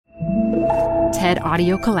TED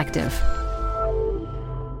Audio Collective.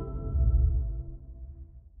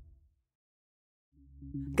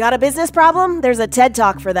 Got a business problem? There's a TED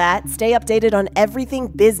Talk for that. Stay updated on everything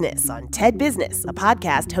business on TED Business, a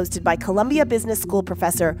podcast hosted by Columbia Business School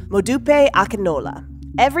professor Modupe Akinola.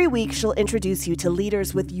 Every week, she'll introduce you to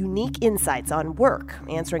leaders with unique insights on work,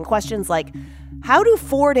 answering questions like, how do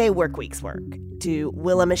 4-day work weeks work? To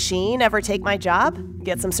will a machine ever take my job?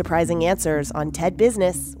 Get some surprising answers on TED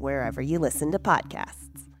Business, wherever you listen to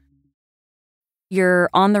podcasts. You're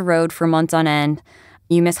on the road for months on end.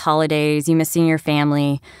 You miss holidays, you miss seeing your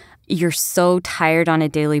family. You're so tired on a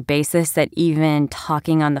daily basis that even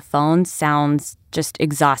talking on the phone sounds just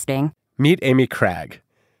exhausting. Meet Amy Cragg.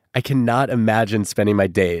 I cannot imagine spending my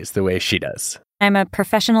days the way she does. I'm a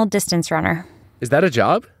professional distance runner. Is that a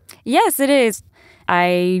job? Yes, it is.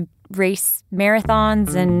 I race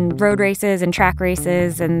marathons and road races and track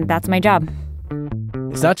races, and that's my job.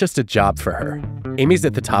 It's not just a job for her. Amy's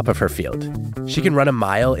at the top of her field. She can run a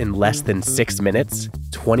mile in less than 6 minutes,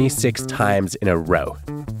 26 times in a row.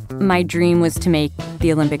 My dream was to make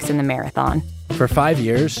the Olympics in the marathon. For 5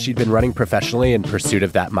 years, she'd been running professionally in pursuit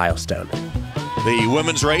of that milestone. The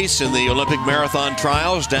women's race in the Olympic marathon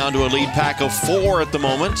trials down to a lead pack of 4 at the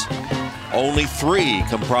moment. Only 3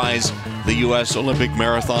 comprise the U.S. Olympic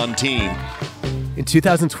marathon team. In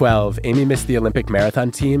 2012, Amy missed the Olympic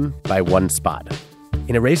marathon team by 1 spot.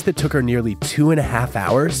 In a race that took her nearly 2.5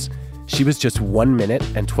 hours, she was just 1 minute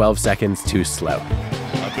and 12 seconds too slow.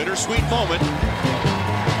 A bittersweet moment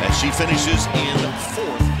as she finishes in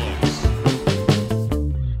 4th place.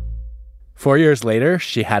 4 years later,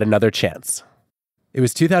 she had another chance. It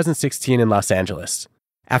was 2016 in Los Angeles.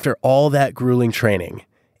 After all that grueling training,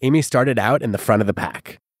 Amy started out in the front of the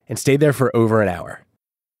pack and stayed there for over an hour.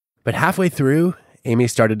 But halfway through, Amy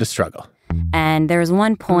started to struggle. And there was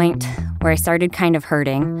one point where I started kind of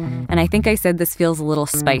hurting, and I think I said this feels a little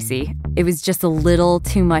spicy. It was just a little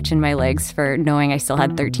too much in my legs for knowing I still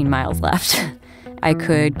had 13 miles left. I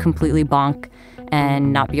could completely bonk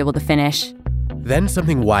and not be able to finish. Then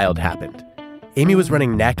something wild happened. Amy was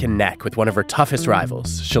running neck and neck with one of her toughest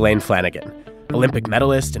rivals, Shalane Flanagan, Olympic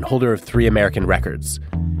medalist and holder of 3 American records.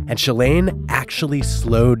 And Shalane actually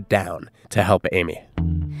slowed down to help Amy.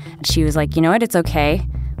 She was like, you know what, it's okay.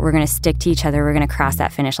 We're going to stick to each other. We're going to cross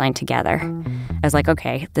that finish line together. I was like,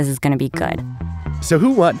 okay, this is going to be good. So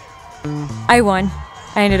who won? I won.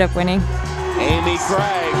 I ended up winning. Amy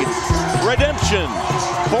Cragg, redemption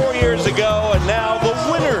 4 years ago, and now the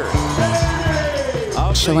winner.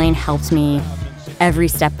 Shalane helped me every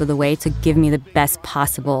step of the way to give me the best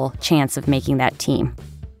possible chance of making that team.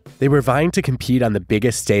 They were vying to compete on the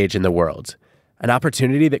biggest stage in the world, an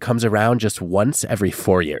opportunity that comes around just once every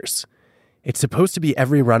 4 years. It's supposed to be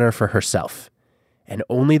every runner for herself, and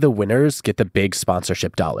only the winners get the big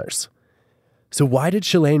sponsorship dollars. So why did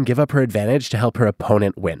Shalane give up her advantage to help her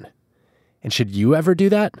opponent win? And should you ever do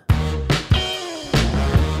that?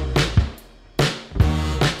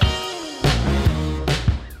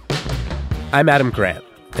 I'm Adam Grant,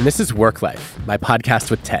 and this is Work Life, my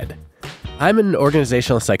podcast with TED. I'm an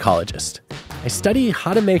organizational psychologist. I study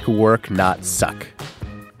how to make work not suck.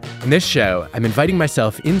 In this show, I'm inviting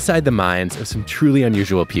myself inside the minds of some truly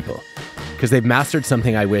unusual people, because they've mastered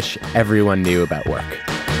something I wish everyone knew about work.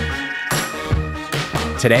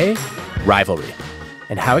 Today, rivalry,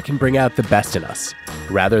 and how it can bring out the best in us,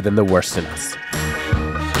 rather than the worst in us.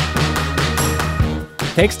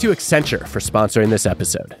 Thanks to Accenture for sponsoring this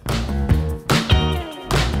episode.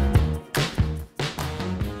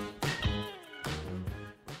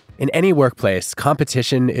 In any workplace,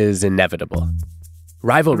 competition is inevitable.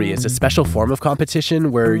 Rivalry is a special form of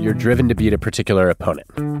competition where you're driven to beat a particular opponent.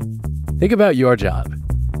 Think about your job.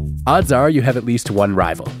 Odds are you have at least one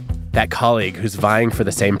rival, that colleague who's vying for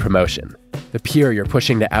the same promotion, the peer you're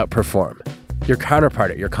pushing to outperform, your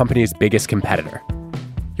counterpart at your company's biggest competitor.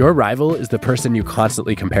 Your rival is the person you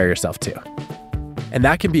constantly compare yourself to. And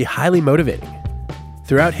that can be highly motivating.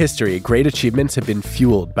 Throughout history, great achievements have been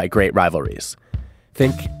fueled by great rivalries.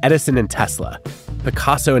 Think Edison and Tesla,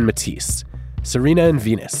 Picasso and Matisse, Serena and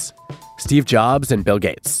Venus, Steve Jobs and Bill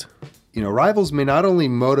Gates. You know, rivals may not only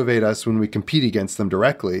motivate us when we compete against them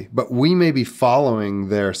directly, but we may be following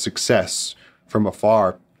their success from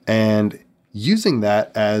afar and using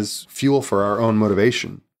that as fuel for our own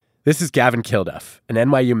motivation. This is Gavin Kilduff, an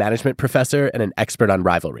NYU management professor and an expert on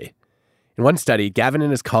rivalry. In one study, Gavin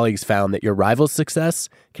and his colleagues found that your rival's success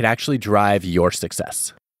can actually drive your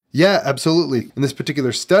success. Yeah, absolutely. In this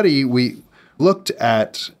particular study, we looked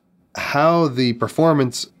at how the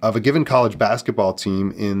performance of a given college basketball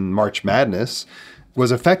team in March Madness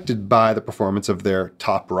was affected by the performance of their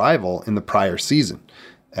top rival in the prior season.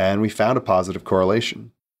 And we found a positive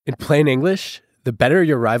correlation. In plain English, the better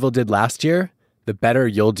your rival did last year, the better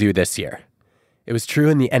you'll do this year. It was true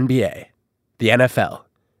in the NBA, the NFL,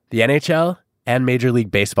 the NHL, and Major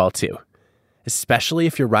League Baseball too, especially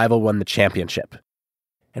if your rival won the championship.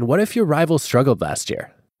 And what if your rival struggled last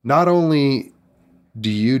year? Not only do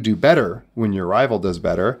you do better when your rival does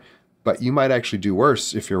better, but you might actually do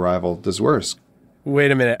worse if your rival does worse.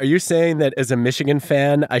 Wait a minute. Are you saying that as a Michigan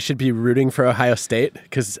fan, I should be rooting for Ohio State?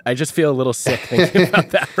 Because I just feel a little sick thinking about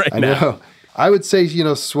that right now. I know. I would say,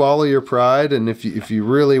 swallow your pride. And if you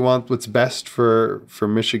really want what's best for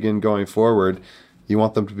Michigan going forward, you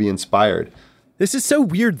want them to be inspired. This is so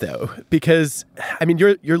weird, though, because,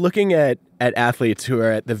 you're looking at athletes who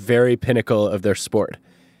are at the very pinnacle of their sport.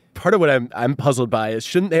 Part of what I'm puzzled by is,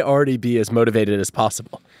 shouldn't they already be as motivated as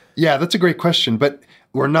possible? Yeah, that's a great question. But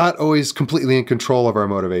we're not always completely in control of our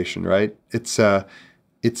motivation, right? It's not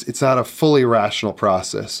a fully rational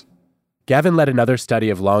process. Gavin led another study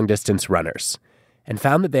of long-distance runners and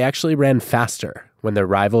found that they actually ran faster when their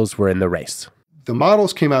rivals were in the race. The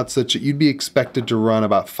models came out such that you'd be expected to run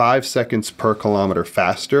about 5 seconds per kilometer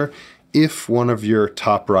faster if one of your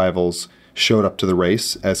top rivals showed up to the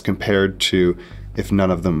race as compared to if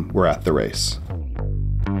none of them were at the race.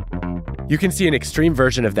 You can see an extreme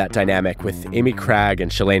version of that dynamic with Amy Cragg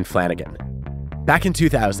and Shalane Flanagan. Back in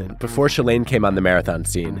 2000, before Shalane came on the marathon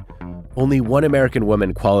scene, only one American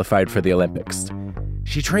woman qualified for the Olympics.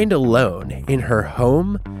 She trained alone in her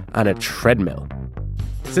home on a treadmill.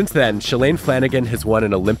 Since then, Shalane Flanagan has won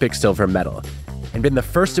an Olympic silver medal and been the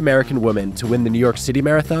first American woman to win the New York City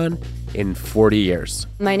Marathon in 40 years.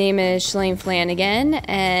 My name is Shalane Flanagan,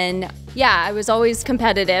 and I was always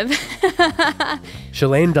competitive.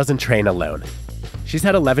 Shalane doesn't train alone. She's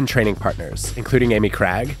had 11 training partners, including Amy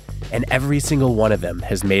Cragg, and every single one of them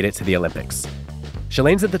has made it to the Olympics.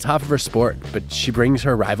 Shalane's at the top of her sport, but she brings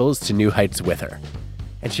her rivals to new heights with her.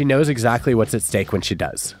 And she knows exactly what's at stake when she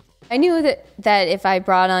does. I knew that if I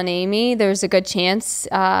brought on Amy, there's a good chance,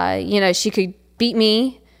 she could beat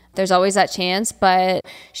me. There's always that chance, but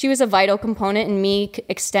she was a vital component in me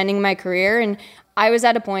extending my career, and I was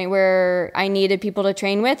at a point where I needed people to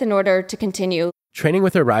train with in order to continue. Training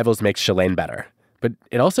with her rivals makes Shalane better, but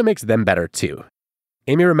it also makes them better too.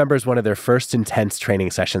 Amy remembers one of their first intense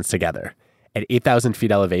training sessions together at 8,000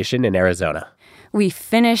 feet elevation in Arizona. We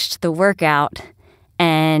finished the workout,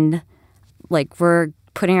 and we're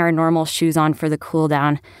putting our normal shoes on for the cool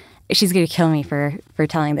down. She's going to kill me for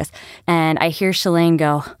telling this. And I hear Shalane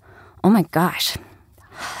go, "Oh my gosh,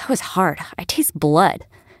 that was hard. I taste blood."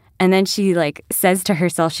 And then she says to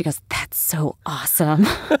herself, she goes, "That's so awesome."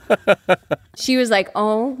 She was like,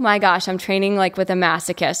 "Oh my gosh, I'm training with a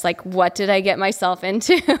masochist. What did I get myself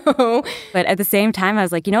into?" But at the same time, I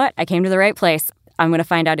was like, you know what? I came to the right place. I'm going to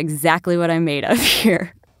find out exactly what I'm made of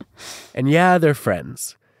here. And yeah, they're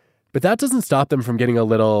friends. But that doesn't stop them from getting a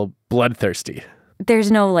little bloodthirsty.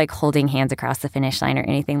 There's no holding hands across the finish line or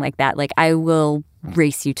anything like that. I will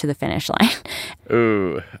race you to the finish line.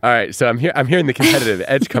 Ooh. All right. So I'm hearing the competitive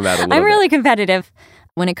edge come out a little bit. I'm really competitive.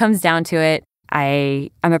 When it comes down to it,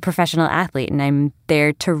 I'm a professional athlete, and I'm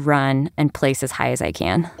there to run and place as high as I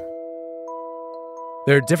can.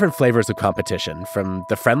 There are different flavors of competition, from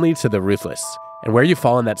the friendly to the ruthless, and where you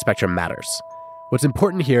fall on that spectrum matters. What's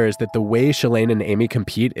important here is that the way Shalane and Amy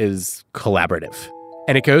compete is collaborative,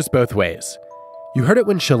 and it goes both ways. You heard it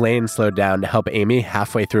when Shalane slowed down to help Amy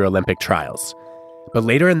halfway through Olympic trials. But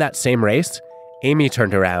later in that same race, Amy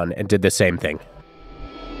turned around and did the same thing.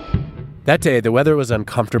 That day, the weather was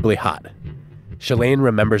uncomfortably hot. Shalane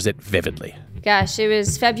remembers it vividly. Gosh, it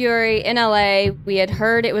was February in LA. We had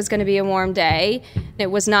heard it was going to be a warm day. It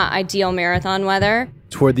was not ideal marathon weather.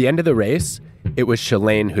 Toward the end of the race, it was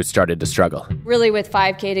Shalane who started to struggle. Really, with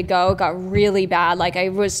 5K to go, it got really bad. I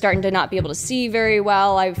was starting to not be able to see very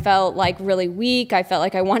well. I felt really weak. I felt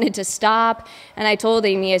like I wanted to stop. And I told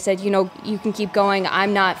Amy, I said, you can keep going.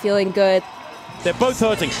 I'm not feeling good. They're both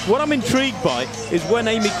hurting. What I'm intrigued by is when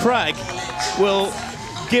Amy Cragg will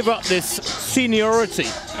give up this seniority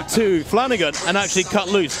to Flanagan and actually cut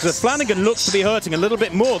loose. Because Flanagan looks to be hurting a little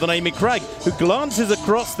bit more than Amy Cragg, who glances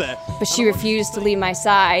across there. But she refused to leave my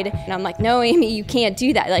side. And I'm like, no, Amy, you can't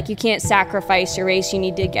do that. You can't sacrifice your race. You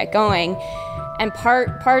need to get going. And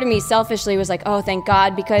part of me selfishly was like, oh, thank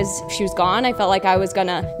God, because if she was gone, I felt like I was going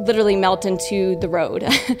to literally melt into the road.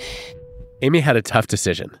 Amy had a tough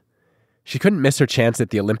decision. She couldn't miss her chance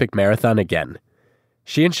at the Olympic marathon again.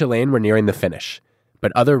 She and Shalane were nearing the finish,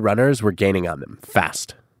 but other runners were gaining on them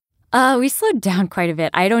fast. We slowed down quite a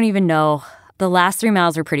bit. I don't even know. The last 3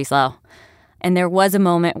 miles were pretty slow. And there was a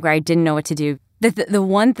moment where I didn't know what to do. The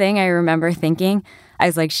one thing I remember thinking, I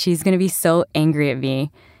was like, she's going to be so angry at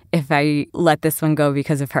me if I let this one go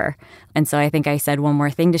because of her. And so I think I said one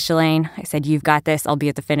more thing to Shalane. I said, you've got this. I'll be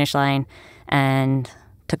at the finish line. And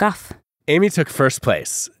took off. Amy took first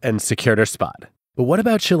place and secured her spot. But what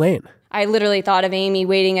about Shalane? I literally thought of Amy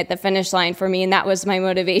waiting at the finish line for me, and that was my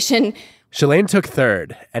motivation. Shalane took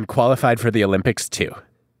third and qualified for the Olympics too.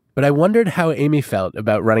 But I wondered how Amy felt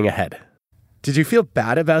about running ahead. Did you feel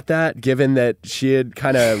bad about that, given that she had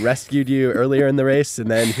kind of rescued you earlier in the race,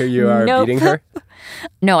 and then here you are beating her?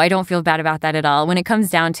 No, I don't feel bad about that at all. When it comes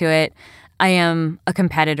down to it, I am a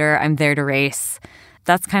competitor. I'm there to race.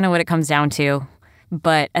 That's kind of what it comes down to.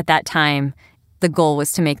 But at that time, the goal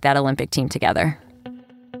was to make that Olympic team together.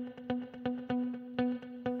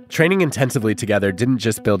 Training intensively together didn't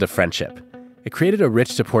just build a friendship. It created a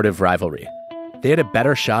rich, supportive rivalry. They had a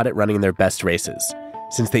better shot at running their best races,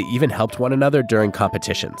 since they even helped one another during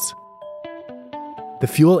competitions. The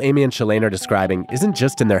fuel Amy and Shalane are describing isn't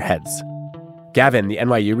just in their heads. Gavin, the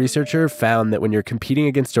NYU researcher, found that when you're competing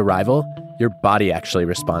against a rival, your body actually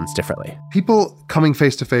responds differently. People coming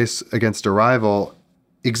face-to-face against a rival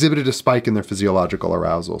exhibited a spike in their physiological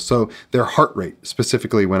arousal. So their heart rate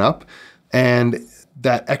specifically went up, and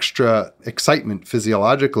that extra excitement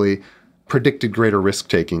physiologically predicted greater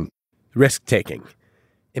risk-taking. Risk-taking.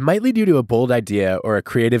 It might lead you to a bold idea or a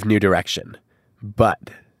creative new direction,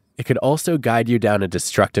 but it could also guide you down a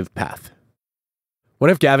destructive path. One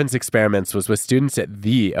of Gavin's experiments was with students at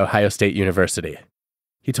The Ohio State University.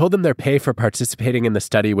 He told them their pay for participating in the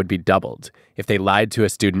study would be doubled if they lied to a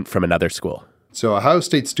student from another school. So Ohio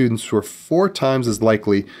State students were 4 times as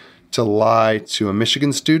likely to lie to a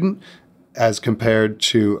Michigan student as compared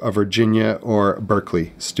to a Virginia or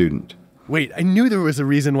Berkeley student. Wait, I knew there was a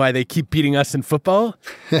reason why they keep beating us in football.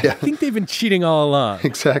 Yeah. I think they've been cheating all along.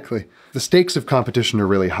 Exactly. The stakes of competition are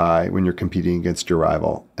really high when you're competing against your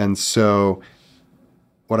rival. And so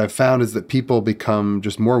what I've found is that people become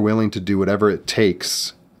just more willing to do whatever it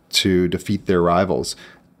takes to defeat their rivals.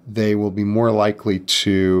 They will be more likely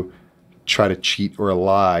to try to cheat or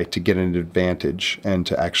lie to get an advantage and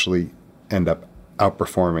to actually end up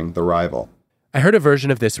outperforming the rival. I heard a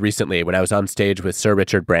version of this recently when I was on stage with Sir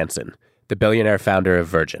Richard Branson, the billionaire founder of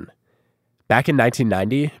Virgin. Back in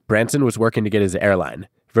 1990, Branson was working to get his airline,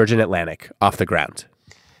 Virgin Atlantic, off the ground.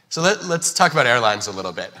 So let's talk about airlines a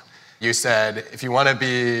little bit. You said if you want to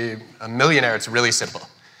be a millionaire, it's really simple.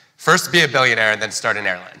 First be a billionaire and then start an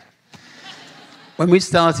airline. When we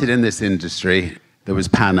started in this industry, there was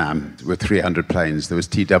Pan Am with 300 planes. There was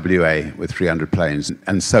TWA with 300 planes.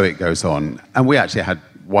 And so it goes on. And we actually had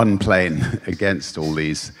one plane against all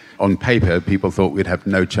these. On paper, people thought we'd have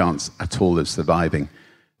no chance at all of surviving.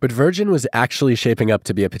 But Virgin was actually shaping up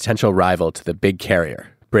to be a potential rival to the big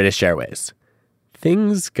carrier, British Airways.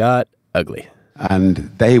 Things got ugly. And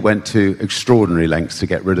they went to extraordinary lengths to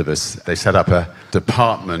get rid of us. They set up a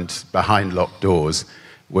department behind locked doors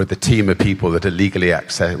with a team of people that was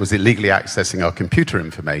illegally accessing our computer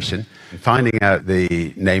information, finding out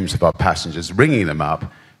the names of our passengers, ringing them up,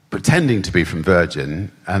 pretending to be from Virgin,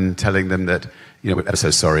 and telling them that, we're so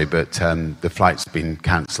sorry, but the flight's been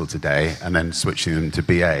cancelled today, and then switching them to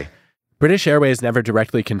BA. British Airways never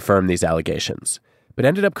directly confirmed these allegations, but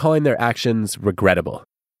ended up calling their actions regrettable.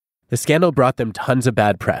 The scandal brought them tons of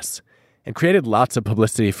bad press and created lots of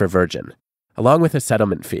publicity for Virgin, along with a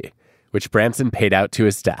settlement fee, which Branson paid out to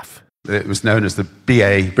his staff. It was known as the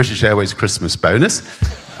BA, British Airways Christmas bonus.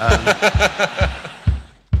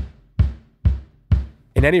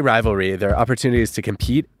 In any rivalry, there are opportunities to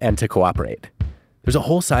compete and to cooperate. There's a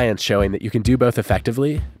whole science showing that you can do both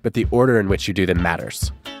effectively, but the order in which you do them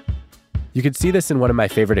matters. You could see this in one of my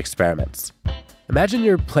favorite experiments. Imagine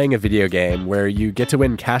you're playing a video game where you get to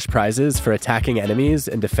win cash prizes for attacking enemies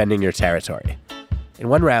and defending your territory. In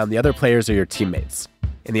one round, the other players are your teammates.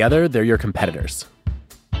 In the other, they're your competitors.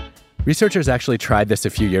 Researchers actually tried this a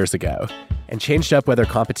few years ago and changed up whether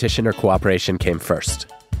competition or cooperation came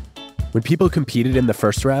first. When people competed in the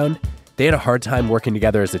first round, they had a hard time working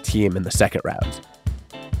together as a team in the second round.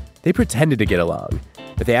 They pretended to get along,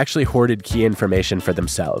 but they actually hoarded key information for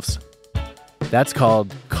themselves. That's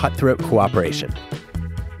called cutthroat cooperation.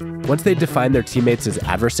 Once they defined their teammates as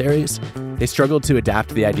adversaries, they struggled to adapt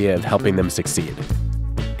the idea of helping them succeed.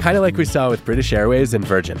 Kind of like we saw with British Airways and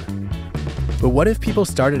Virgin. But what if people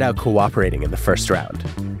started out cooperating in the first round?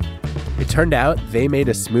 It turned out they made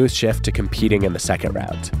a smooth shift to competing in the second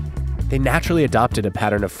round. They naturally adopted a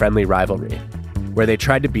pattern of friendly rivalry, where they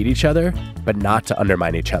tried to beat each other, but not to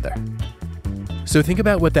undermine each other. So think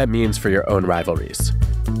about what that means for your own rivalries.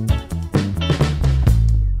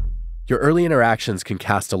 Your early interactions can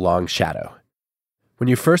cast a long shadow. When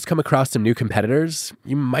you first come across some new competitors,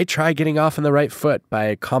 you might try getting off on the right foot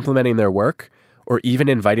by complimenting their work or even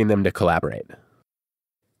inviting them to collaborate.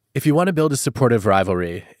 If you want to build a supportive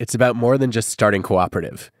rivalry, it's about more than just starting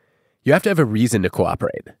cooperative. You have to have a reason to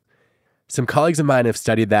cooperate. Some colleagues of mine have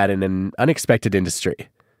studied that in an unexpected industry,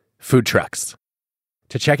 food trucks.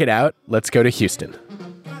 To check it out, let's go to Houston.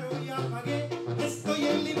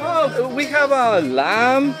 Oh, we have a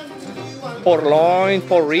lamb, pork loin,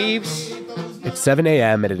 pork ribs. It's 7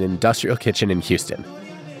 a.m. at an industrial kitchen in Houston.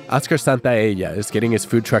 Oscar Santaella is getting his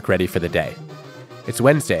food truck ready for the day. It's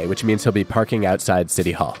Wednesday, which means he'll be parking outside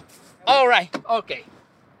City Hall. All right, okay.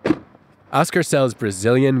 Oscar sells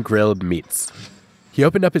Brazilian grilled meats. He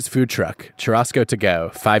opened up his food truck, Churrasco To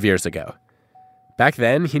Go, 5 years ago. Back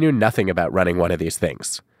then, he knew nothing about running one of these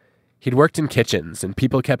things. He'd worked in kitchens, and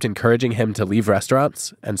people kept encouraging him to leave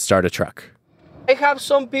restaurants and start a truck. I have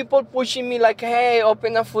some people pushing me like, hey,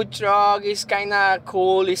 open a food truck. It's kind of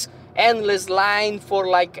cool. It's endless line for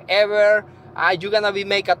like ever. You're going to be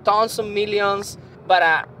making tons of millions.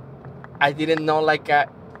 But I didn't know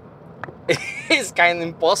it's kind of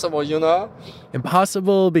impossible, you know?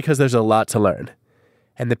 Impossible because there's a lot to learn.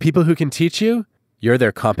 And the people who can teach you, you're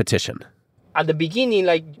their competition. At the beginning,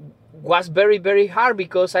 was very, very hard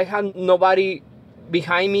because I had nobody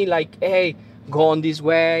behind me like, hey, go on this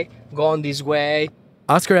way, go on this way.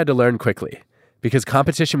 Oscar had to learn quickly because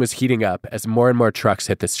competition was heating up as more and more trucks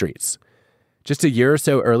hit the streets. Just a year or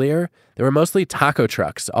so earlier, there were mostly taco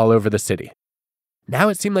trucks all over the city. Now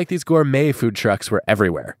it seemed like these gourmet food trucks were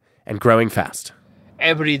everywhere and growing fast.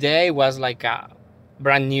 Every day was like a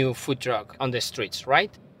brand new food truck on the streets,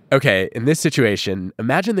 right? Okay, in this situation,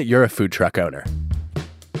 imagine that you're a food truck owner.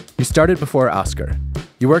 You started before Oscar.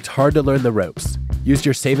 You worked hard to learn the ropes, used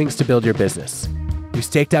your savings to build your business. You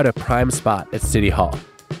staked out a prime spot at City Hall.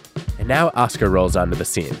 And now Oscar rolls onto the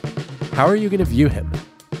scene. How are you going to view him?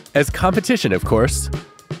 As competition, of course.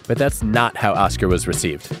 But that's not how Oscar was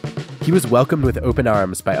received. He was welcomed with open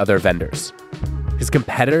arms by other vendors. His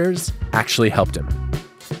competitors actually helped him.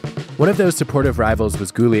 One of those supportive rivals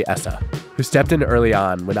was Guli Essa, who stepped in early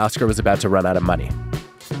on when Oscar was about to run out of money.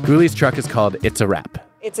 Guli's truck is called It's a Wrap.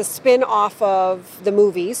 It's a spin-off of the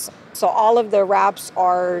movies, so all of the wraps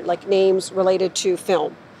are like names related to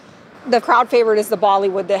film. The crowd favorite is the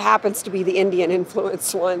Bollywood that happens to be the Indian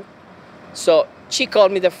influence one. So she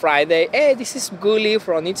called me the Friday, hey, this is Guli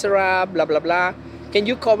from It's a Wrap, blah, blah, blah. Can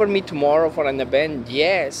you cover me tomorrow for an event?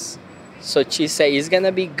 Yes. So she said, it's going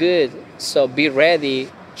to be good, so be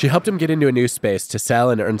ready. She helped him get into a new space to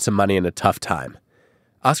sell and earn some money in a tough time.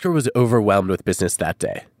 Oscar was overwhelmed with business that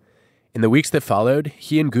day. In the weeks that followed,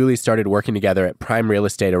 he and Guli started working together at prime real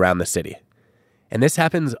estate around the city. And this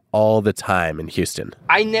happens all the time in Houston.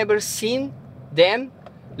 I never seen them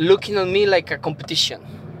looking on me like a competition.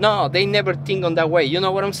 No, they never think on that way. You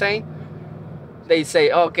know what I'm saying? They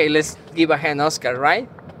say, okay, let's give a hand, Oscar, right?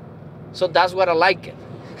 So that's what I like it.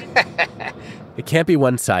 It can't be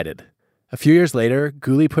one-sided. A few years later,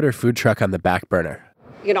 Guli put her food truck on the back burner.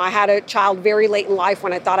 You know, I had a child very late in life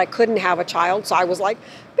when I thought I couldn't have a child. So I was like,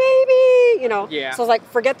 baby, you know. Yeah. So I was like,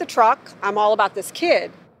 forget the truck. I'm all about this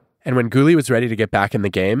kid. And when Guli was ready to get back in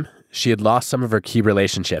the game, she had lost some of her key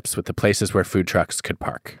relationships with the places where food trucks could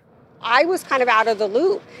park. I was kind of out of the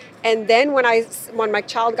loop. And then when my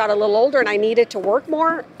child got a little older and I needed to work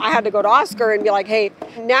more, I had to go to Oscar and be like, hey,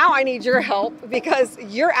 now I need your help because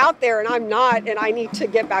you're out there and I'm not, and I need to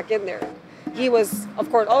get back in there. He was,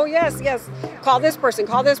 of course, oh, yes, call this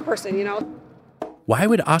person, you know. Why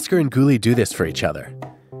would Oscar and Guli do this for each other?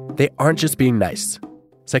 They aren't just being nice.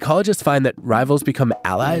 Psychologists find that rivals become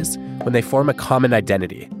allies when they form a common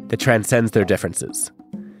identity that transcends their differences.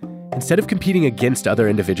 Instead of competing against other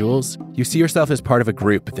individuals, you see yourself as part of a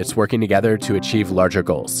group that's working together to achieve larger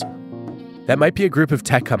goals. That might be a group of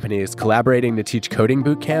tech companies collaborating to teach coding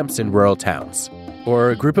boot camps in rural towns,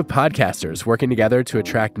 or a group of podcasters working together to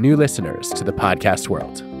attract new listeners to the podcast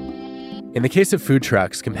world. In the case of food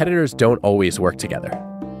trucks, competitors don't always work together.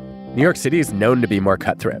 New York City is known to be more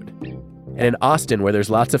cutthroat. And in Austin, where there's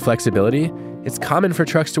lots of flexibility, it's common for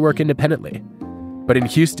trucks to work independently. But in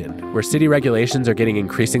Houston, where city regulations are getting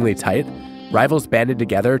increasingly tight, rivals banded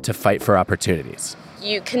together to fight for opportunities.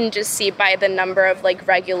 You can just see by the number of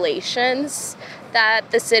regulations that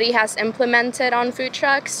the city has implemented on food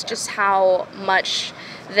trucks, just how much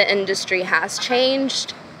the industry has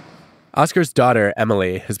changed. Oscar's daughter,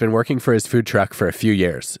 Emily, has been working for his food truck for a few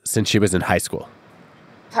years, since she was in high school.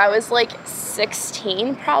 I was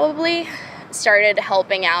 16 probably, started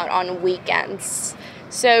helping out on weekends.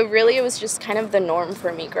 So really it was just kind of the norm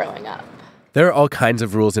for me growing up. There are all kinds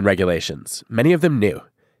of rules and regulations, many of them new.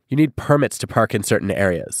 You need permits to park in certain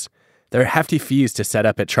areas. There are hefty fees to set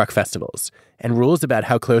up at truck festivals, and rules about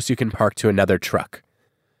how close you can park to another truck.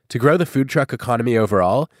 To grow the food truck economy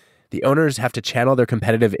overall, the owners have to channel their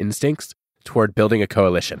competitive instincts toward building a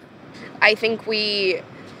coalition. I think we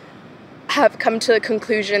have come to the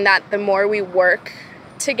conclusion that the more we work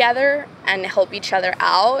together and help each other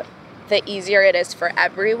out, the easier it is for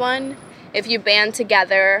everyone. If you band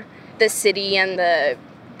together, the city and the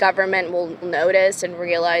government will notice and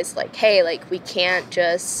realize, like, hey, like, we can't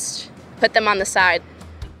just put them on the side.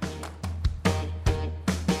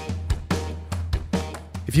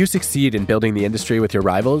 If you succeed in building the industry with your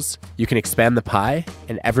rivals, you can expand the pie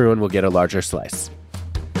and everyone will get a larger slice.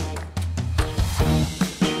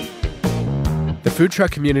 The food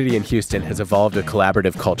truck community in Houston has evolved a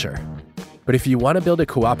collaborative culture. But if you want to build a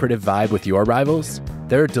cooperative vibe with your rivals,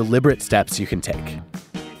 there are deliberate steps you can take,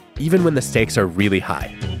 even when the stakes are really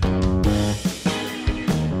high.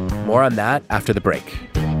 More on that after the break.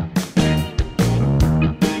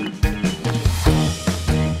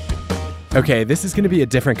 Okay, this is going to be a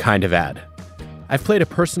different kind of ad. I've played a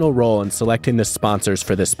personal role in selecting the sponsors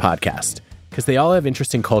for this podcast, because they all have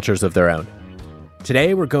interesting cultures of their own.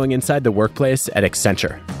 Today, we're going inside the workplace at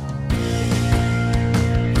Accenture.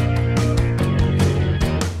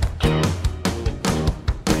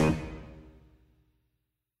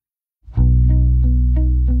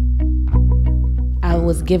 I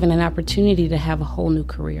was given an opportunity to have a whole new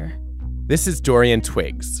career. This is Dorian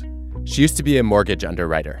Twiggs. She used to be a mortgage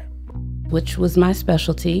underwriter, which was my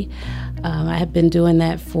specialty. I had been doing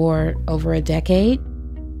that for over a decade.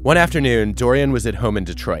 One afternoon, Dorian was at home in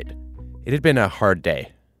Detroit. It had been a hard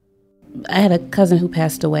day. I had a cousin who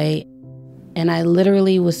passed away, and I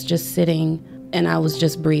literally was just sitting, and I was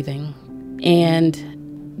just breathing. And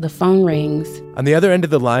the phone rings. On the other end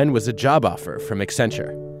of the line was a job offer from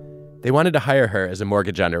Accenture. They wanted to hire her as a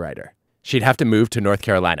mortgage underwriter. She'd have to move to North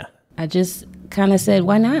Carolina. I just kind of said,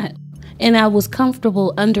 why not? And I was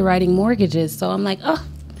comfortable underwriting mortgages, so I'm like, oh,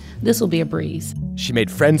 this will be a breeze. She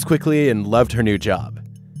made friends quickly and loved her new job.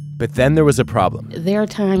 But then there was a problem. There are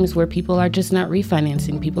times where people are just not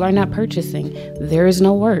refinancing. People are not purchasing. There is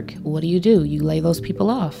no work. What do? You lay those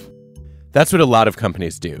people off. That's what a lot of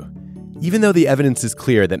companies do. Even though the evidence is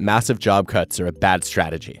clear that massive job cuts are a bad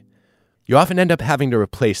strategy, you often end up having to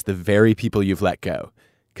replace the very people you've let go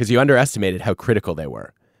because you underestimated how critical they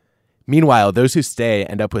were. Meanwhile, those who stay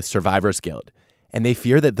end up with survivor's guilt, and they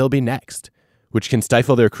fear that they'll be next, which can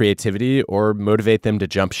stifle their creativity or motivate them to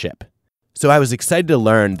jump ship. So I was excited to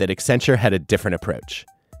learn that Accenture had a different approach.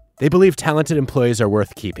 They believe talented employees are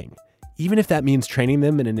worth keeping, even if that means training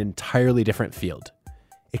them in an entirely different field.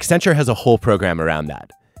 Accenture has a whole program around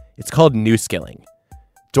that. It's called New Skilling.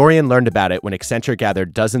 Dorian learned about it when Accenture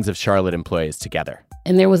gathered dozens of Charlotte employees together.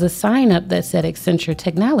 And there was a sign up that said Accenture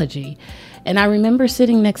Technology. And I remember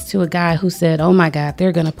sitting next to a guy who said, oh my God,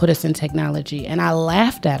 they're going to put us in technology. And I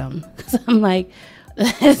laughed at him. I'm like,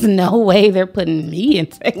 there's no way they're putting me in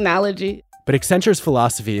technology. But Accenture's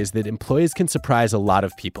philosophy is that employees can surprise a lot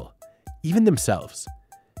of people, even themselves.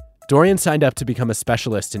 Dorian signed up to become a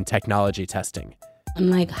specialist in technology testing. I'm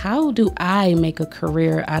like, how do I make a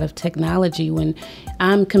career out of technology when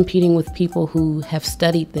I'm competing with people who have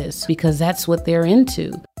studied this? Because that's what they're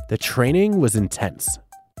into. The training was intense.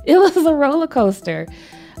 It was a roller coaster.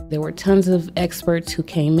 There were tons of experts who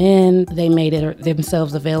came in. They made it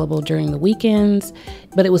themselves available during the weekends,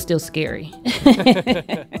 but it was still scary.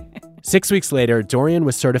 6 weeks later, Dorian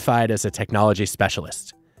was certified as a technology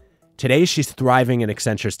specialist. Today, she's thriving in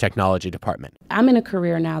Accenture's technology department. I'm in a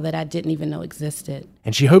career now that I didn't even know existed.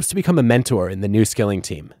 And she hopes to become a mentor in the New Skilling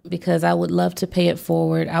team. Because I would love to pay it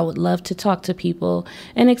forward. I would love to talk to people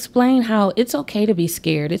and explain how it's okay to be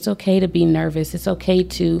scared. It's okay to be nervous. It's okay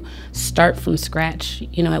to start from scratch,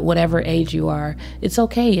 at whatever age you are. It's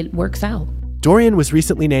okay. It works out. Dorian was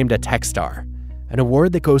recently named a Tech Star, an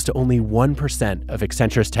award that goes to only 1% of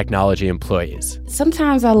Accenture's technology employees.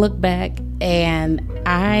 Sometimes I look back and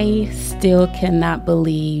I still cannot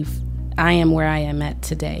believe I am where I am at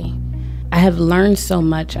today. I have learned so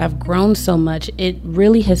much. I've grown so much. It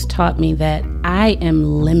really has taught me that I am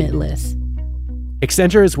limitless.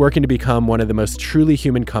 Accenture is working to become one of the most truly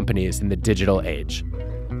human companies in the digital age.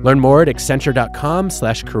 Learn more at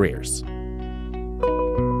accenture.com/careers.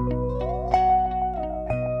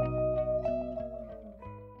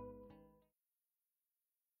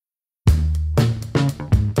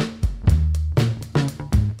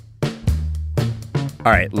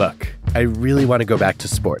 All right, look, I really want to go back to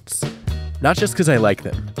sports. Not just because I like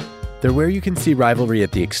them. They're where you can see rivalry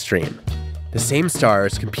at the extreme. The same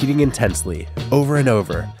stars competing intensely, over and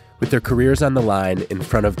over, with their careers on the line in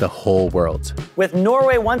front of the whole world. With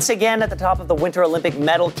Norway once again at the top of the Winter Olympic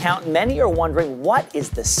medal count, many are wondering what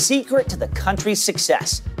is the secret to the country's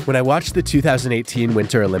success. When I watched the 2018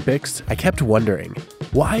 Winter Olympics, I kept wondering,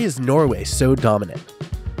 why is Norway so dominant?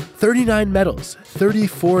 39 medals,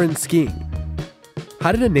 34 in skiing.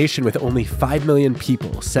 How did a nation with only 5 million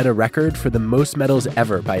people set a record for the most medals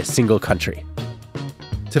ever by a single country?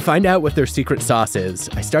 To find out what their secret sauce is,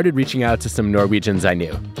 I started reaching out to some Norwegians I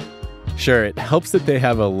knew. Sure, it helps that they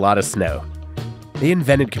have a lot of snow. They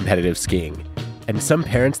invented competitive skiing, and some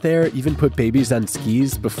parents there even put babies on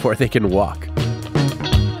skis before they can walk.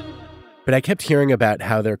 But I kept hearing about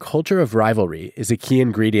how their culture of rivalry is a key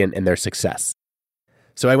ingredient in their success.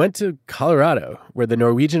 So I went to Colorado, where the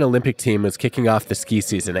Norwegian Olympic team was kicking off the ski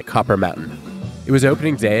season at Copper Mountain. It was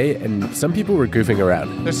opening day, and some people were goofing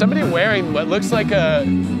around. There's somebody wearing what looks like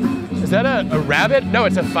is that a rabbit? No,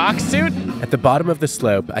 it's a fox suit. At the bottom of the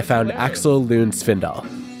slope, I found Axel Lund Svindal.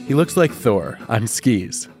 He looks like Thor on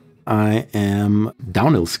skis. I am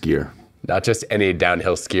downhill skier. Not just any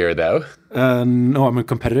downhill skier, though. No, I'm a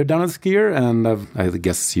competitive downhill skier, and I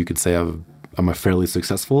guess you could say I'm a fairly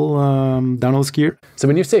successful downhill skier. So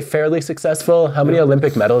when you say fairly successful, how many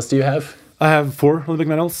Olympic medals do you have? I have 4 Olympic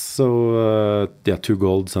medals, so 2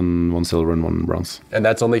 golds and 1 silver and 1 bronze. And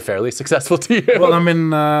that's only fairly successful to you? Well,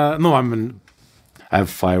 I have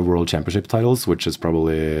 5 World Championship titles, which is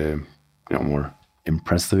probably more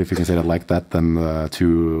impressive, if you can say that like that, than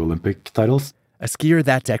 2 Olympic titles. A skier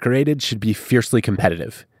that decorated should be fiercely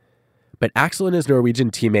competitive. But Axel and his Norwegian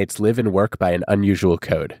teammates live and work by an unusual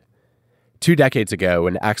code. 2 decades ago,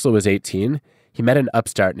 when Axel was 18, he met an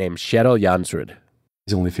upstart named Kjetil Jansrud.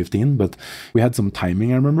 He's only 15, but we had some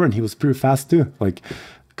timing, I remember, and he was pretty fast too,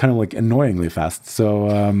 kind of annoyingly fast. So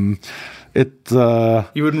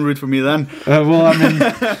You wouldn't root for me then?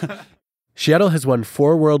 Kjetil has won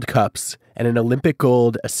 4 World Cups and an Olympic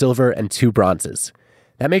gold, a silver, and 2 bronzes.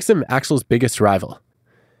 That makes him Axel's biggest rival.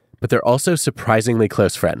 But they're also surprisingly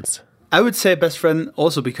close friends. I would say best friend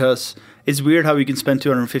also because it's weird how you can spend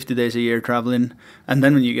 250 days a year traveling, and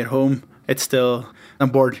then when you get home, it's still, I'm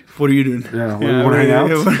bored. What are you doing? Yeah, want to hang out?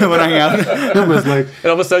 Want to hang out? It was and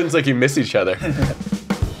all of a sudden it's like you miss each other.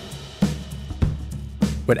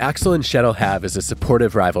 What Axel and Kjetil have is a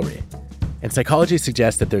supportive rivalry. And psychology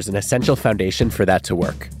suggests that there's an essential foundation for that to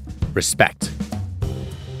work. Respect.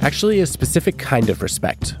 Actually, a specific kind of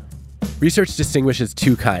respect. Research distinguishes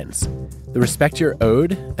 2 kinds. The respect you're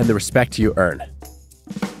owed and the respect you earn.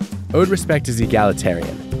 Owed respect is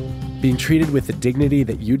egalitarian, being treated with the dignity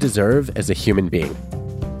that you deserve as a human being.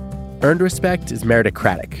 Earned respect is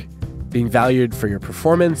meritocratic, being valued for your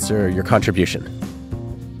performance or your contribution.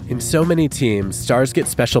 In so many teams, stars get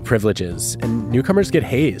special privileges and newcomers get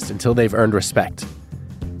hazed until they've earned respect.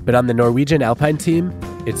 But on the Norwegian Alpine team,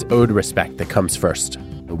 it's owed respect that comes first.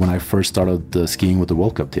 When I first started skiing with the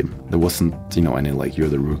World Cup team, there wasn't, any you're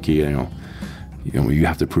the rookie, you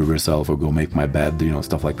have to prove yourself or go make my bed,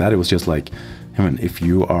 stuff like that. It was just if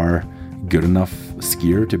you are good enough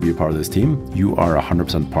skier to be a part of this team, you are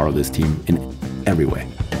 100% part of this team in every way.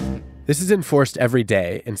 This is enforced every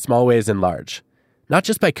day in small ways and large, not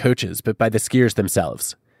just by coaches, but by the skiers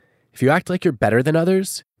themselves. If you act like you're better than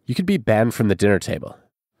others, you could be banned from the dinner table.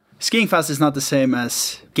 Skiing fast is not the same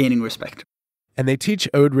as gaining respect. And they teach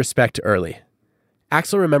owed respect early.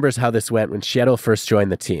 Axel remembers how this went when Kjetil first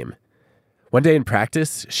joined the team. One day in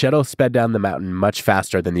practice, Kjetil sped down the mountain much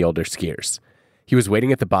faster than the older skiers. He was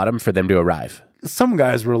waiting at the bottom for them to arrive. Some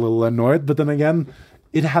guys were a little annoyed, but then again,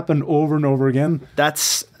 it happened over and over again.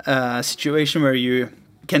 That's a situation where you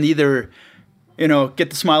can either, get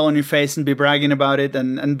the smile on your face and be bragging about it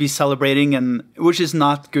and be celebrating, and which is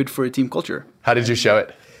not good for a team culture. How did you show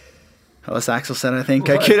it? As Axel said, I think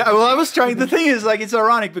I could. Well, I was trying. The thing is, it's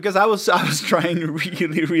ironic because I was trying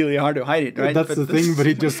really, really hard to hide it. Right? That's the thing. But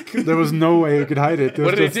there was no way he could hide it.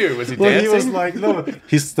 What did he do? Was he dancing? He was no.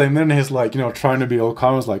 He's standing there and he's trying to be all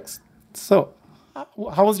calm. I was like, so,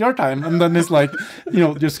 how was your time? And then he's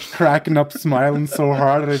just cracking up, smiling so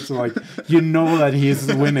hard that it's that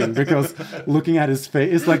he's winning because looking at his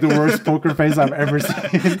face, it's the worst poker face I've ever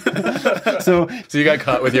seen. So you got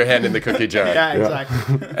caught with your hand in the cookie jar. Yeah,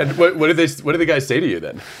 exactly. And what did the guys say to you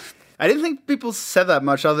then? I didn't think people said that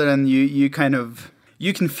much other than you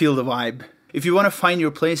can feel the vibe. If you want to find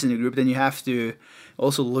your place in the group, then you have to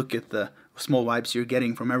also look at the small vibes you're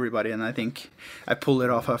getting from everybody. And I think I pulled it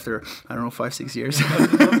off after, 5-6 years.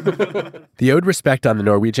 The owed respect on the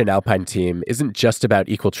Norwegian Alpine team isn't just about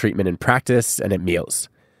equal treatment in practice and at meals.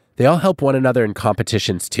 They all help one another in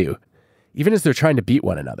competitions too, even as they're trying to beat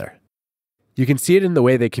one another. You can see it in the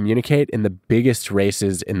way they communicate in the biggest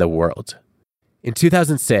races in the world. In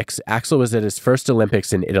 2006, Axel was at his first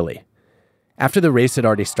Olympics in Italy. After the race had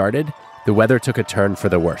already started, the weather took a turn for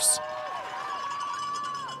the worse.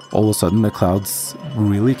 All of a sudden, the clouds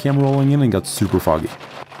really came rolling in and got super foggy.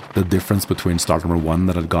 The difference between start number 1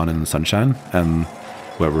 that had gone in the sunshine and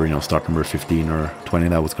whoever, start number 15 or 20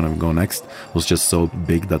 that was going to go next was just so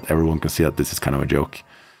big that everyone could see that this is kind of a joke.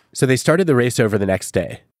 So they started the race over the next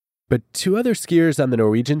day. But 2 other skiers on the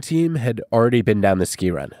Norwegian team had already been down the ski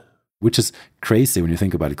run. Which is crazy when you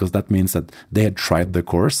think about it, because that means that they had tried the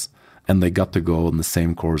course and they got to go on the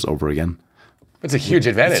same course over again. It's a huge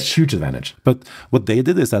advantage. It's a huge advantage. But what they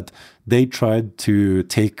did is that they tried to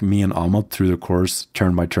take me and Ahmad through the course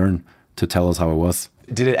turn by turn to tell us how it was.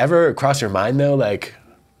 Did it ever cross your mind, though, like,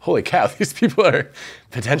 holy cow, these people are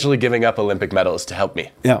potentially giving up Olympic medals to help me?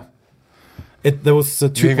 Yeah. There was Do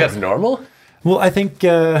you think that's normal? Well, I think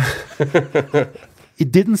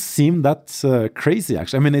it didn't seem that crazy,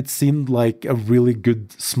 actually. I mean, it seemed like a really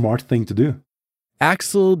good, smart thing to do.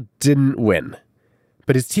 Axel didn't win.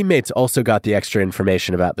 But his teammates also got the extra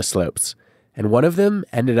information about the slopes, and one of them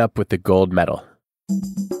ended up with the gold medal.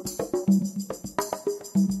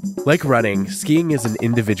 Like running, skiing is an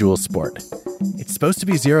individual sport. It's supposed to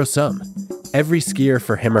be zero-sum. Every skier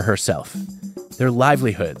for him or herself. Their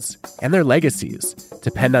livelihoods and their legacies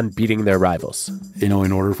depend on beating their rivals. In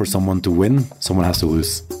order for someone to win, someone has to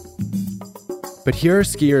lose. But here are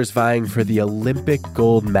skiers vying for the Olympic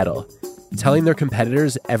gold medal, telling their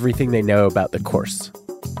competitors everything they know about the course.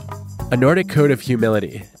 A Nordic code of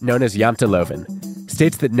humility, known as janteloven,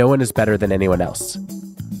 states that no one is better than anyone else.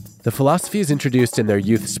 The philosophy is introduced in their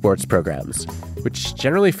youth sports programs, which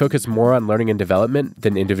generally focus more on learning and development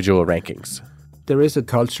than individual rankings. There is a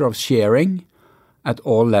culture of sharing at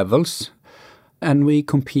all levels, and we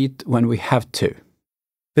compete when we have to.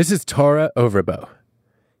 This is Tore Overbo.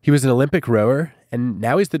 He was an Olympic rower, and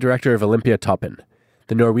now he's the director of Olympiatoppen,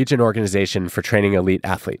 the Norwegian organization for training elite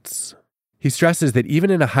athletes. He stresses that even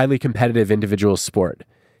in a highly competitive individual sport,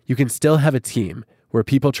 you can still have a team where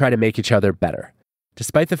people try to make each other better,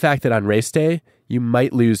 despite the fact that on race day, you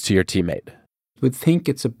might lose to your teammate. We think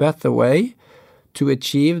it's a better way to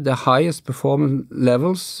achieve the highest performance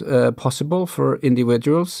levels possible for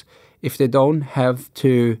individuals if they don't have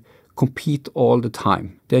to compete all the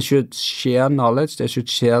time. They should share knowledge, they should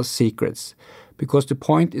share secrets, because the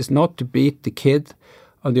point is not to beat the kid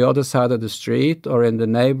on the other side of the street or in the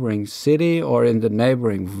neighboring city or in the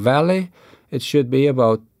neighboring valley. It should be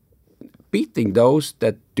about beating those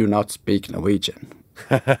that do not speak Norwegian.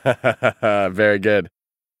 Very good.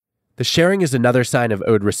 The sharing is another sign of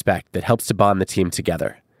owed respect that helps to bond the team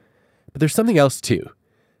together. But there's something else too.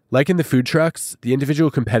 Like in the food trucks, the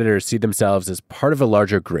individual competitors see themselves as part of a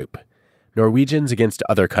larger group, Norwegians against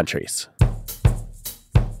other countries.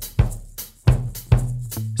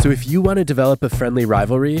 So if you want to develop a friendly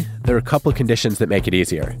rivalry, there are a couple conditions that make it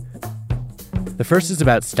easier. The first is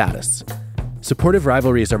about status. Supportive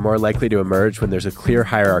rivalries are more likely to emerge when there's a clear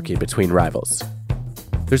hierarchy between rivals.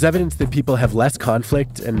 There's evidence that people have less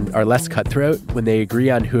conflict and are less cutthroat when they agree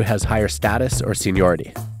on who has higher status or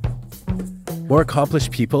seniority. More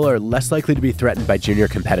accomplished people are less likely to be threatened by junior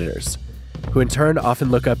competitors, who in turn often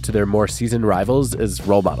look up to their more seasoned rivals as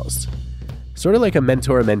role models. Sort of like a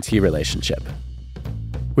mentor-mentee relationship.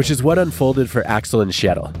 Which is what unfolded for Axel and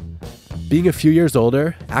Kjetil. Being a few years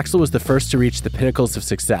older, Axel was the first to reach the pinnacles of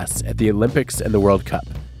success at the Olympics and the World Cup.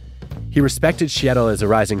 He respected Kjetil as a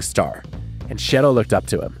rising star, and Kjetil looked up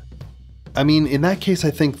to him. I mean, in that case,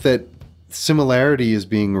 I think that similarity is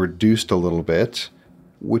being reduced a little bit,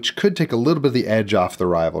 which could take a little bit of the edge off the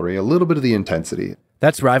rivalry, a little bit of the intensity.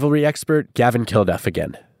 That's rivalry expert Gavin Kilduff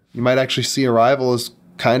again. You might actually see a rival as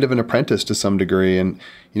kind of an apprentice to some degree. And,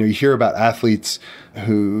 you hear about athletes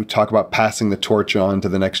who talk about passing the torch on to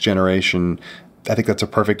the next generation. I think that's a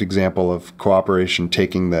perfect example of cooperation,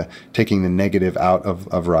 taking the negative out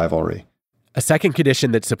of rivalry. A second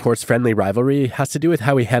condition that supports friendly rivalry has to do with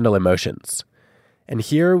how we handle emotions. And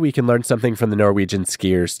here we can learn something from the Norwegian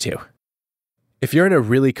skiers too. If you're in a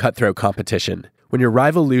really cutthroat competition, when your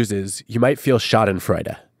rival loses, you might feel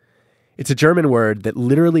schadenfreude. It's a German word that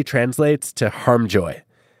literally translates to harm joy.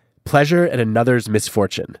 Pleasure at another's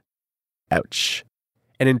misfortune. Ouch.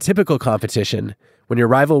 And in typical competition, when your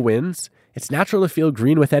rival wins, it's natural to feel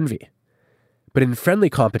green with envy. But in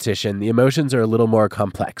friendly competition, the emotions are a little more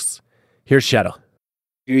complex. Here's Kjetil.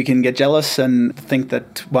 You can get jealous and think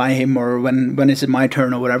that why him, or when is it my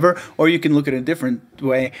turn, or whatever. Or you can look at it a different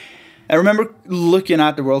way. I remember looking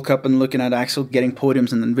at the World Cup and looking at Axel getting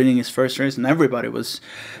podiums and then winning his first race, and everybody the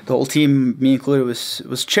whole team, me included,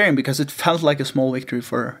 was cheering because it felt like a small victory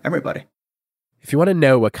for everybody. If you want to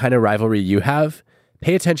know what kind of rivalry you have,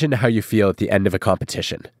 Pay attention to how you feel at the end of a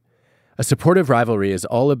competition. A supportive rivalry is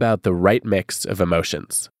all about the right mix of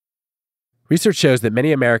emotions. Research shows that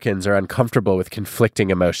many Americans are uncomfortable with conflicting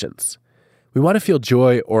emotions. We want to feel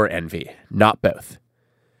joy or envy, not both.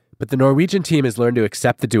 But the Norwegian team has learned to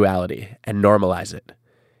accept the duality and normalize it.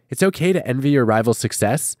 It's okay to envy your rival's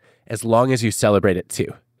success as long as you celebrate it too,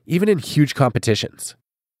 even in huge competitions.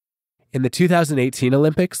 In the 2018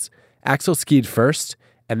 Olympics, Axel skied first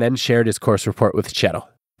and then shared his course report with Kjetil.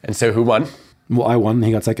 And so who won? Well, I won.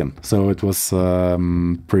 He got second. So it was a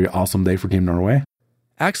pretty awesome day for Team Norway.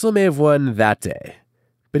 Axel may have won that day,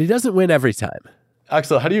 but he doesn't win every time.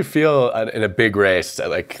 Axel, how do you feel in a big race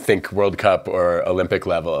at think World Cup or Olympic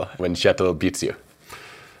level when Kjetil beats you?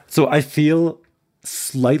 So I feel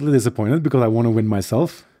slightly disappointed because I want to win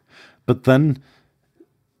myself. But then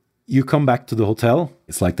you come back to the hotel.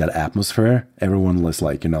 It's like that atmosphere. Everyone is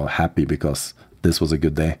happy because this was a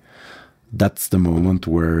good day. That's the moment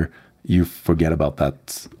where you forget about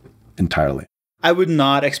that entirely. I would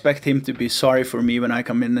not expect him to be sorry for me when I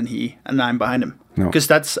come in and I'm behind him. No. Because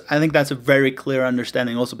I think that's a very clear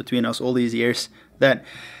understanding also between us all these years, that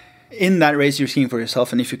in that race you're skiing for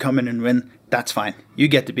yourself, and if you come in and win, that's fine. You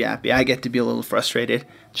get to be happy. I get to be a little frustrated.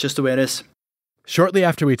 It's just the way it is. Shortly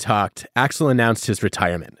after we talked, Axel announced his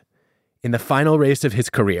retirement. In the final race of his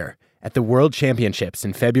career, at the World Championships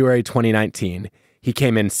in February 2019, he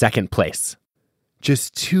came in second place.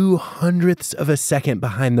 Just 0.02 of a second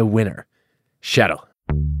behind the winner, Kjetil.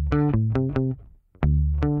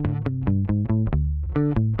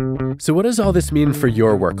 So what does all this mean for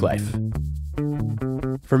your work life?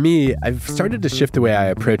 For me, I've started to shift the way I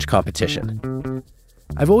approach competition.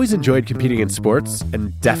 I've always enjoyed competing in sports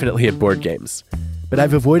and definitely at board games, but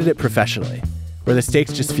I've avoided it professionally, where the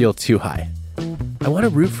stakes just feel too high. I want to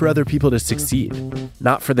root for other people to succeed,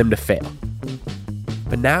 not for them to fail.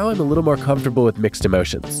 But now I'm a little more comfortable with mixed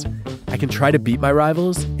emotions. I can try to beat my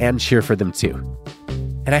rivals and cheer for them too.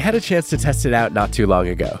 And I had a chance to test it out not too long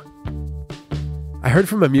ago. I heard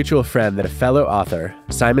from a mutual friend that a fellow author,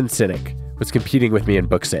 Simon Sinek, was competing with me in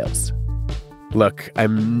book sales. Look,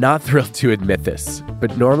 I'm not thrilled to admit this,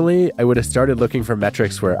 but normally I would have started looking for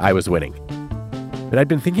metrics where I was winning. But I'd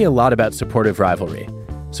been thinking a lot about supportive rivalry,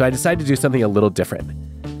 so I decided to do something a little different.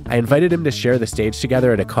 I invited him to share the stage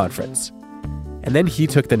together at a conference. And then he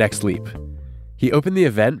took the next leap. He opened the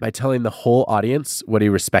event by telling the whole audience what he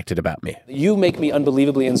respected about me. You make me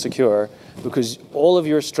unbelievably insecure because all of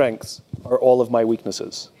your strengths are all of my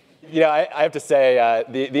weaknesses. I have to say,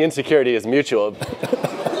 the insecurity is mutual.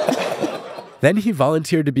 Then he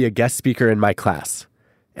volunteered to be a guest speaker in my class,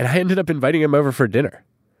 and I ended up inviting him over for dinner.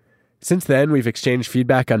 Since then, we've exchanged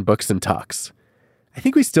feedback on books and talks. I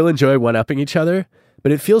think we still enjoy one-upping each other,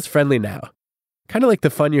 but it feels friendly now. Kind of like the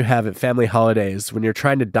fun you have at family holidays when you're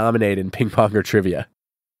trying to dominate in ping pong or trivia.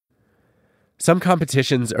 Some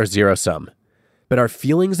competitions are zero-sum, but our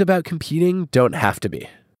feelings about competing don't have to be.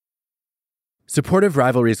 Supportive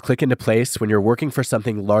rivalries click into place when you're working for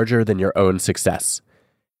something larger than your own success.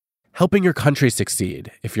 Helping your country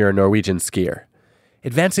succeed if you're a Norwegian skier.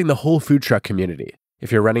 Advancing the whole food truck community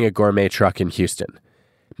if you're running a gourmet truck in Houston.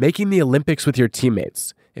 Making the Olympics with your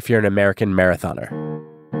teammates if you're an American marathoner.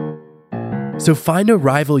 So find a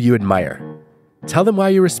rival you admire. Tell them why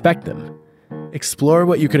you respect them. Explore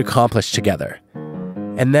what you could accomplish together.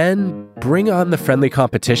 And then bring on the friendly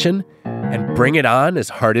competition and bring it on as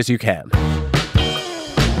hard as you can.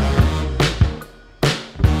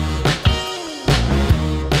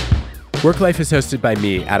 Work Life is hosted by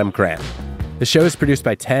me, Adam Grant. The show is produced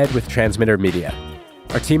by TED with Transmitter Media.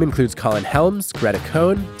 Our team includes Colin Helms, Greta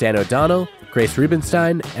Cohn, Dan O'Donnell, Grace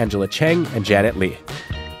Rubenstein, Angela Cheng, and Janet Lee.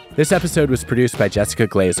 This episode was produced by Jessica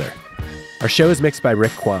Glazer. Our show is mixed by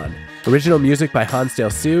Rick Kwan. Original music by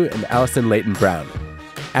Hansdale Sue and Allison Leighton Brown.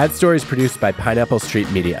 Ad stories produced by Pineapple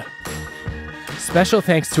Street Media. Special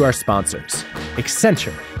thanks to our sponsors,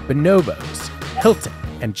 Accenture, Bonobos, Hilton,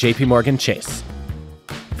 and JP Morgan Chase.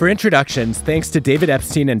 For introductions, thanks to David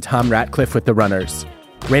Epstein and Tom Ratcliffe with The Runners,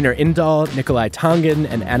 Rainer Indahl, Nikolai Tongan,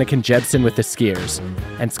 and Anakin Jebsen with The Skiers,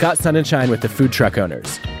 and Scott Sonnenschein with the Food Truck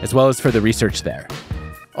Owners, as well as for the research there.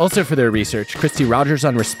 Also for their research, Christy Rogers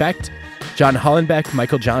on respect, John Hollenbeck,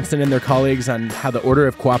 Michael Johnson and their colleagues on how the order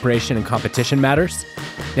of cooperation and competition matters,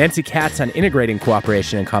 Nancy Katz on integrating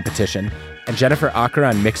cooperation and competition, and Jennifer Acker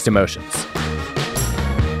on mixed emotions.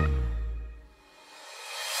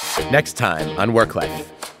 Next time on Work Life.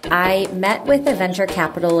 I met with a venture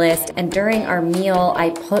capitalist, and during our meal, I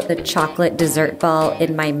put the chocolate dessert ball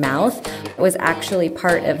in my mouth. It was actually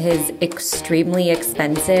part of his extremely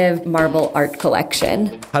expensive marble art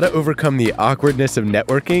collection. How to overcome the awkwardness of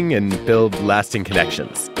networking and build lasting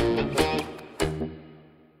connections.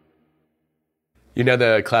 You know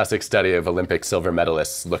the classic study of Olympic silver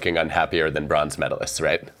medalists looking unhappier than bronze medalists,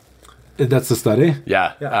 right? That's the study?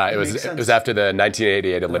 Yeah. It was after the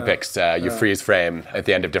 1988 Olympics. You freeze frame at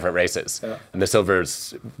the end of different races. And the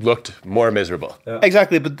silvers looked more miserable.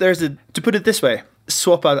 Exactly, but to put it this way,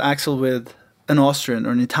 swap out Axel with an Austrian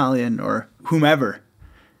or an Italian or whomever,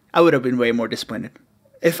 I would have been way more disappointed.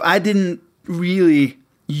 If I didn't really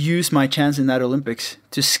use my chance in that Olympics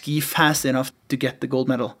to ski fast enough to get the gold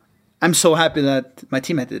medal, I'm so happy that my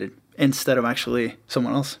teammate did it instead of actually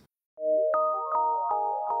someone else.